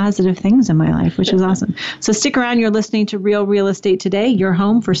and do positive things in my life, which is awesome. So stick around. You're listening to Real Real Estate Today, your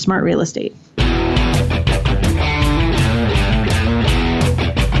home for smart real estate.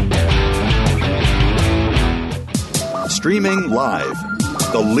 Streaming live,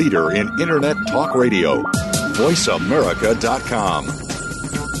 the leader in Internet talk radio, voiceamerica.com.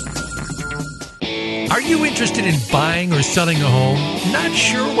 Are you interested in buying or selling a home? Not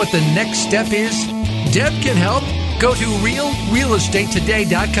sure what the next step is? Deb can help. Go to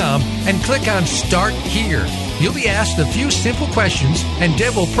realrealestatetoday.com and click on Start Here. You'll be asked a few simple questions, and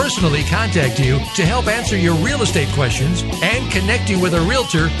Deb will personally contact you to help answer your real estate questions and connect you with a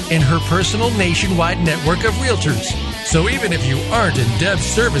realtor in her personal nationwide network of realtors. So even if you aren't in Deb's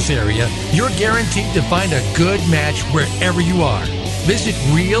service area, you're guaranteed to find a good match wherever you are. Visit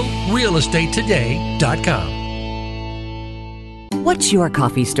realrealestatetoday.com. What's your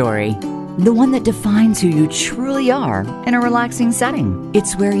coffee story? The one that defines who you truly are in a relaxing setting.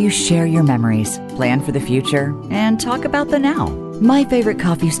 It's where you share your memories, plan for the future, and talk about the now. My Favorite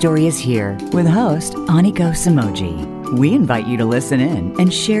Coffee Story is here with host Aniko Samoji. We invite you to listen in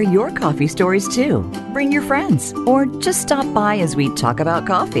and share your coffee stories too. Bring your friends or just stop by as we talk about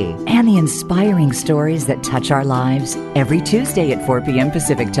coffee and the inspiring stories that touch our lives every Tuesday at 4 p.m.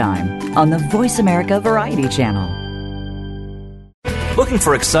 Pacific Time on the Voice America Variety Channel. Looking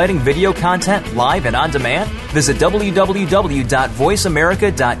for exciting video content live and on demand? Visit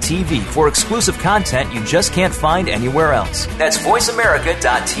www.voiceamerica.tv for exclusive content you just can't find anywhere else. That's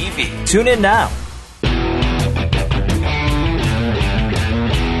voiceamerica.tv. Tune in now.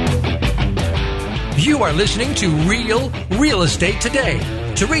 You are listening to Real Real Estate Today.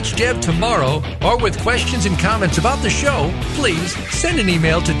 To reach Deb tomorrow or with questions and comments about the show, please send an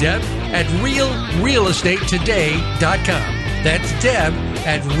email to Deb at realrealestatetoday.com. That's Deb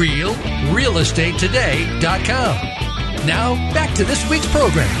at realrealestatetoday.com. Now, back to this week's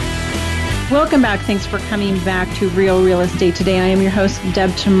program. Welcome back. Thanks for coming back to Real Real Estate Today. I am your host,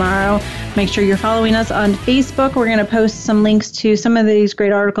 Deb Tomorrow. Make sure you're following us on Facebook. We're going to post some links to some of these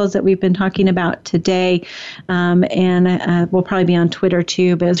great articles that we've been talking about today. And we'll probably be on Twitter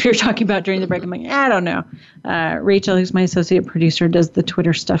too. But as we were talking about during the break, I'm like, I don't know. Rachel, who's my associate producer, does the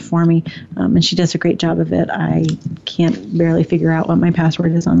Twitter stuff for me. And she does a great job of it. I can't barely figure out what my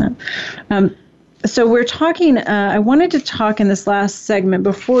password is on that. So we're talking, I wanted to talk in this last segment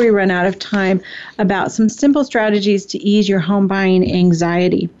before we run out of time about some simple strategies to ease your home buying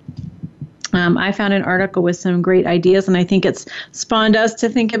anxiety. I found an article with some great ideas, and I think it's spawned us to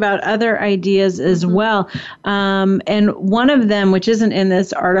think about other ideas as well. And one of them, which isn't in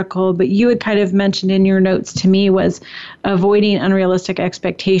this article, but you had kind of mentioned in your notes to me, was avoiding unrealistic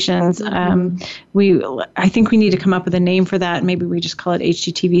expectations. I think we need to come up with a name for that. Maybe we just call it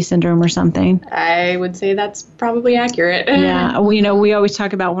HGTV syndrome or something. I would say that's probably accurate. Yeah. Well, we always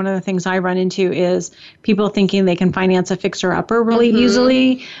talk about one of the things I run into is people thinking they can finance a fixer-upper really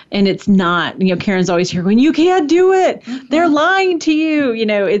easily, and it's not. Karen's always here going, you can't do it. They're lying to you.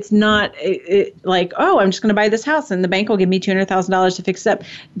 It's not like, oh, I'm just going to buy this house and the bank will give me $200,000 to fix it up. It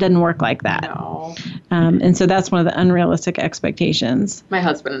doesn't work like that. No. And so that's one of the unrealistic expectations. My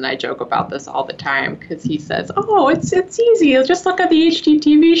husband and I joke about this all the time because he says, oh, it's easy. You'll just look at the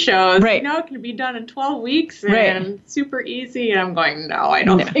HGTV shows. Right. It can be done in 12 weeks and super easy. And I'm going, no, I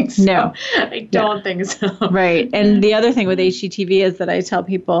don't think so. No. I don't think so. Right. And the other thing with HGTV is that I tell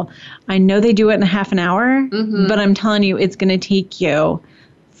people, I know they do it in a half an hour, but I'm telling you, it's going to take you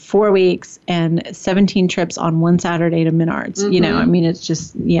 4 weeks and 17 trips on one Saturday to Menards. It's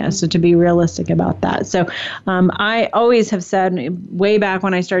just, so to be realistic about that. So I always have said way back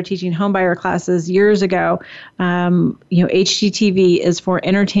when I started teaching homebuyer classes years ago, HGTV is for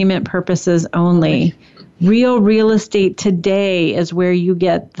entertainment purposes only. Real Real Estate Today is where you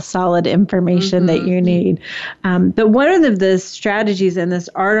get the solid information that you need. But one of the strategies in this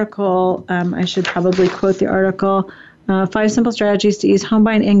article, I should probably quote the article, 5 Simple Strategies to Ease Home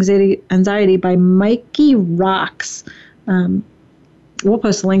Buying Anxiety by Mikey Rocks. We'll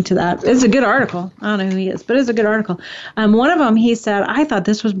post a link to that. It's a good article. I don't know who he is, but it's a good article. One of them, he said, I thought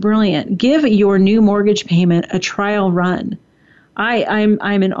this was brilliant. Give your new mortgage payment a trial run.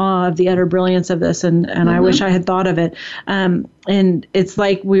 I'm in awe of the utter brilliance of this, and I wish I had thought of it. And it's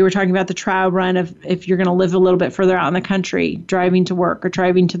like we were talking about the trial run of if you're going to live a little bit further out in the country, driving to work or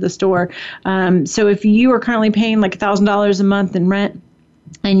driving to the store. So if you are currently paying like $1,000 a month in rent,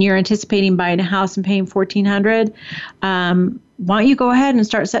 and you're anticipating buying a house and paying $1,400, why don't you go ahead and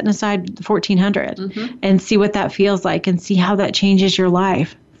start setting aside $1,400 and see what that feels like and see how that changes your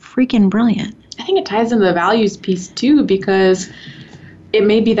life. Freaking brilliant. I think it ties into the values piece too, because it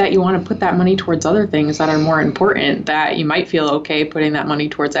may be that you want to put that money towards other things that are more important, that you might feel okay putting that money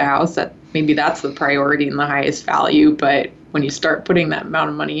towards a house, that maybe that's the priority and the highest value, but when you start putting that amount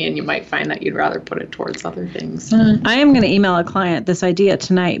of money in, you might find that you'd rather put it towards other things. I am going to email a client this idea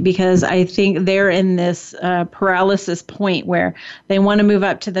tonight, because I think they're in this paralysis point where they want to move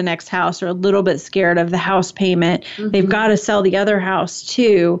up to the next house, or a little bit scared of the house payment. They've got to sell the other house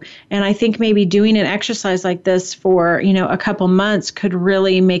too. And I think maybe doing an exercise like this for, a couple months could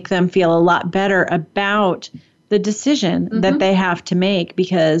really make them feel a lot better about the decision that they have to make,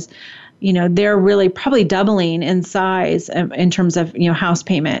 because they're really probably doubling in size in terms of, house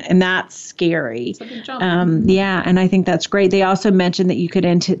payment. And that's scary. It's a big jump. Yeah. And I think that's great. They also mentioned that you could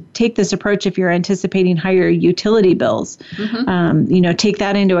take this approach if you're anticipating higher utility bills. Take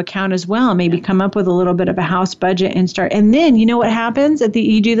that into account as well. Maybe come up with a little bit of a house budget and start. And then, what happens?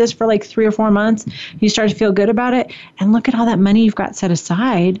 You do this for like 3 or 4 months. You start to feel good about it. And look at all that money you've got set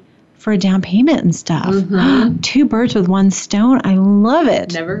aside for a down payment and stuff. 2 birds with 1 stone. I love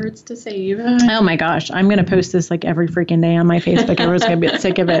it. Never hurts to save. Oh my gosh. I'm going to post this like every freaking day on my Facebook. Everyone's going to be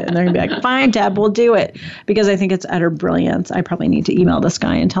sick of it. And they're going to be like, fine, Deb, we'll do it. Because I think it's utter brilliance. I probably need to email this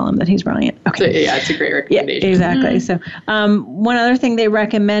guy and tell him that he's brilliant. Okay. So, yeah, it's a great recommendation. Yeah, exactly. So one other thing they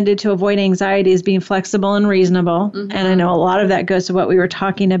recommended to avoid anxiety is being flexible and reasonable. And I know a lot of that goes to what we were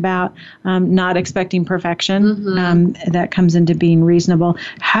talking about, not expecting perfection. That comes into being reasonable.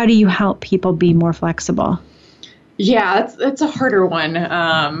 How do you help people be more flexible? Yeah, it's a harder one,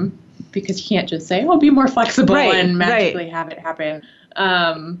 because you can't just say, be more flexible and magically have it happen.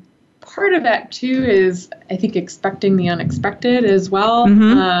 Part of that, too, is, I think, expecting the unexpected as well.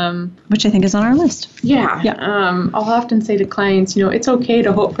 Which I think is on our list. Yeah. I'll often say to clients, it's okay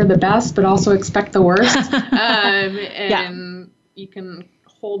to hope for the best, but also expect the worst. You can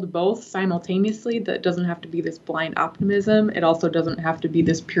hold both simultaneously. That doesn't have to be this blind optimism. It also doesn't have to be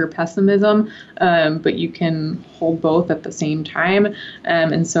this pure pessimism, but you can hold both at the same time.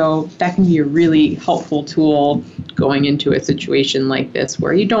 And so that can be a really helpful tool going into a situation like this,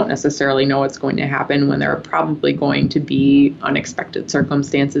 where you don't necessarily know what's going to happen, when there are probably going to be unexpected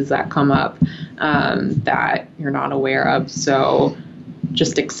circumstances that come up that you're not aware of. So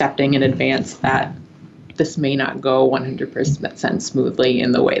just accepting in advance that this may not go 100% smoothly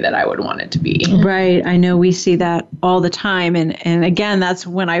in the way that I would want it to be. Right. I know we see that all the time. And again, that's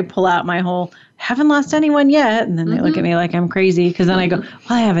when I pull out my whole, haven't lost anyone yet. And then they look at me like I'm crazy, because then I go,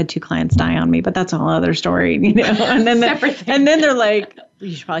 I have had 2 clients die on me, but that's a whole other story, And then they're like,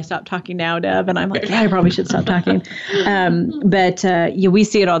 you should probably stop talking now, Deb. And I'm like, yeah, I probably should stop talking. But we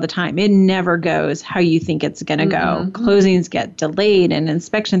see it all the time. It never goes how you think it's going to go. Closings get delayed, and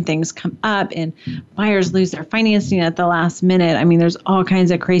inspection things come up, and buyers lose their financing at the last minute. I mean, there's all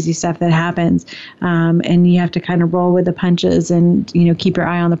kinds of crazy stuff that happens. And you have to kind of roll with the punches and, keep your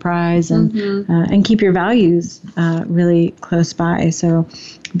eye on the prize and keep your values really close by. So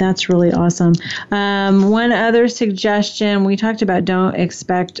that's really awesome. One other suggestion, we talked about don't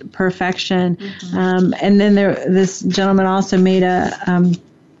expect perfection. And then this gentleman also made a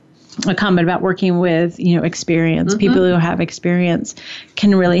comment about working with, experience. People who have experience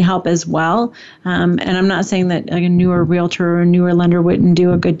can really help as well. And I'm not saying that like a newer realtor or a newer lender wouldn't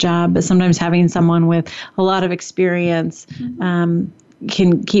do a good job, but sometimes having someone with a lot of experience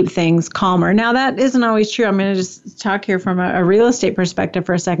can keep things calmer. Now, that isn't always true. I'm going to just talk here from a real estate perspective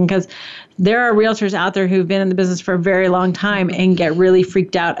for a second, because there are realtors out there who've been in the business for a very long time and get really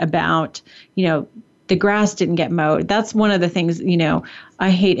freaked out about, the grass didn't get mowed. That's one of the things, I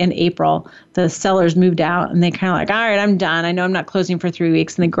hate in April. The sellers moved out and they kind of like, all right, I'm done. I know I'm not closing for 3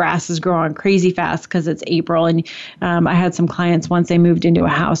 weeks, and the grass is growing crazy fast because it's April. And I had some clients once they moved into a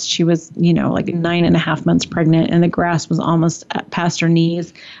house. She was, like 9.5 months pregnant, and the grass was almost past her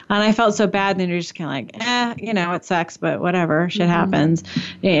knees. And I felt so bad. And then you're just kind of like, it sucks, but whatever, shit happens,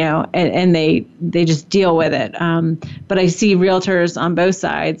 and they just deal with it. But I see realtors on both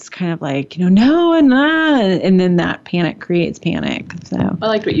sides kind of like, no, and not, and then that panic creates panic. So I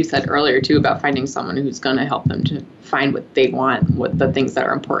liked what you said earlier too about finding someone who's going to help them to find what they want, what the things that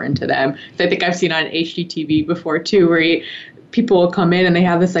are important to them. So I think I've seen on HGTV before too, where people will come in and they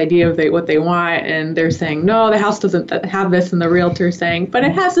have this idea of what they want, and they're saying, no, the house doesn't have this, and the realtor's saying, but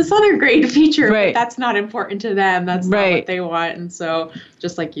it has this other great feature, but that's not important to them. That's not what they want. And so,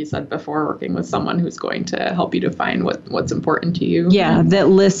 just like you said before, working with someone who's going to help you define what's important to you. Yeah, that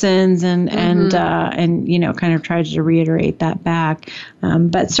listens and kind of tries to reiterate that back.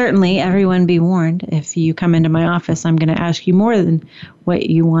 But certainly, everyone be warned, if you come into my office, I'm going to ask you more than what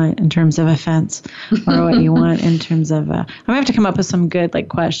you want in terms of offense or what you want in terms of, I'm going to have to come up with some good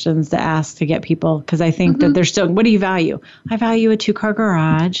questions to ask to get people, because I think that they're still, what do you value? I value a 2-car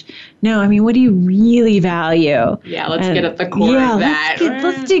garage. No, I mean, what do you really value? Yeah, let's get at the core of that.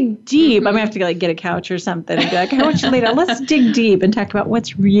 Let's dig deep. I'm going to have to get a couch or something and be like, I want you later. Let's dig deep and talk about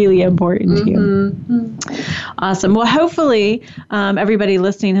what's really important to you. Awesome. Well, hopefully everybody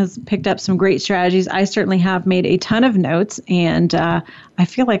listening has picked up some great strategies. I certainly have made a ton of notes, and I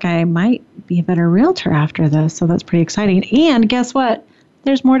feel like I might be a better realtor after this, so that's pretty exciting. And guess what?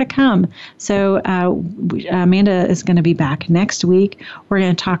 There's more to come. So Amanda is going to be back next week. We're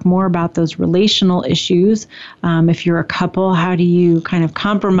going to talk more about those relational issues. If you're a couple, how do you kind of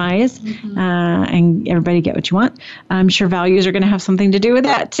compromise and everybody get what you want? I'm sure values are going to have something to do with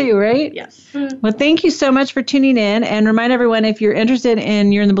that too, right? Yes. Well, thank you so much for tuning in. And remind everyone, if you're interested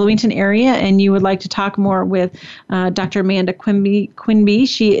and you're in the Bloomington area and you would like to talk more with Dr. Amanda Quinby,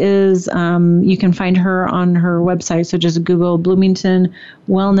 she is, you can find her on her website. So just Google Bloomington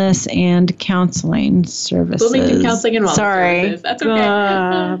Wellness and Counseling Services. Bloomington Counseling and Wellness Services. That's okay.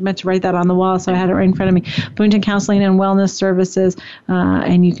 I meant to write that on the wall, so I had it right in front of me. Bloomington Counseling and Wellness Services,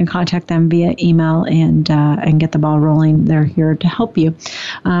 and you can contact them via email and get the ball rolling. They're here to help you.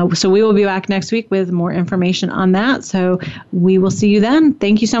 So we will be back next week with more information on that. So we will see you then.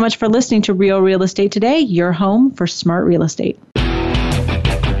 Thank you so much for listening to Real Real Estate Today, your home for smart real estate.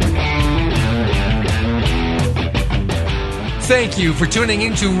 Thank you for tuning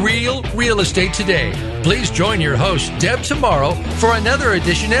into Real Real Estate Today. Please join your host, Deb, tomorrow for another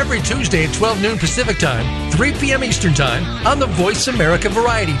edition every Tuesday at 12 noon Pacific Time, 3 p.m. Eastern Time on the Voice America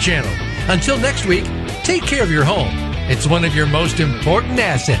Variety Channel. Until next week, take care of your home. It's one of your most important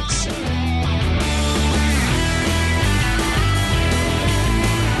assets.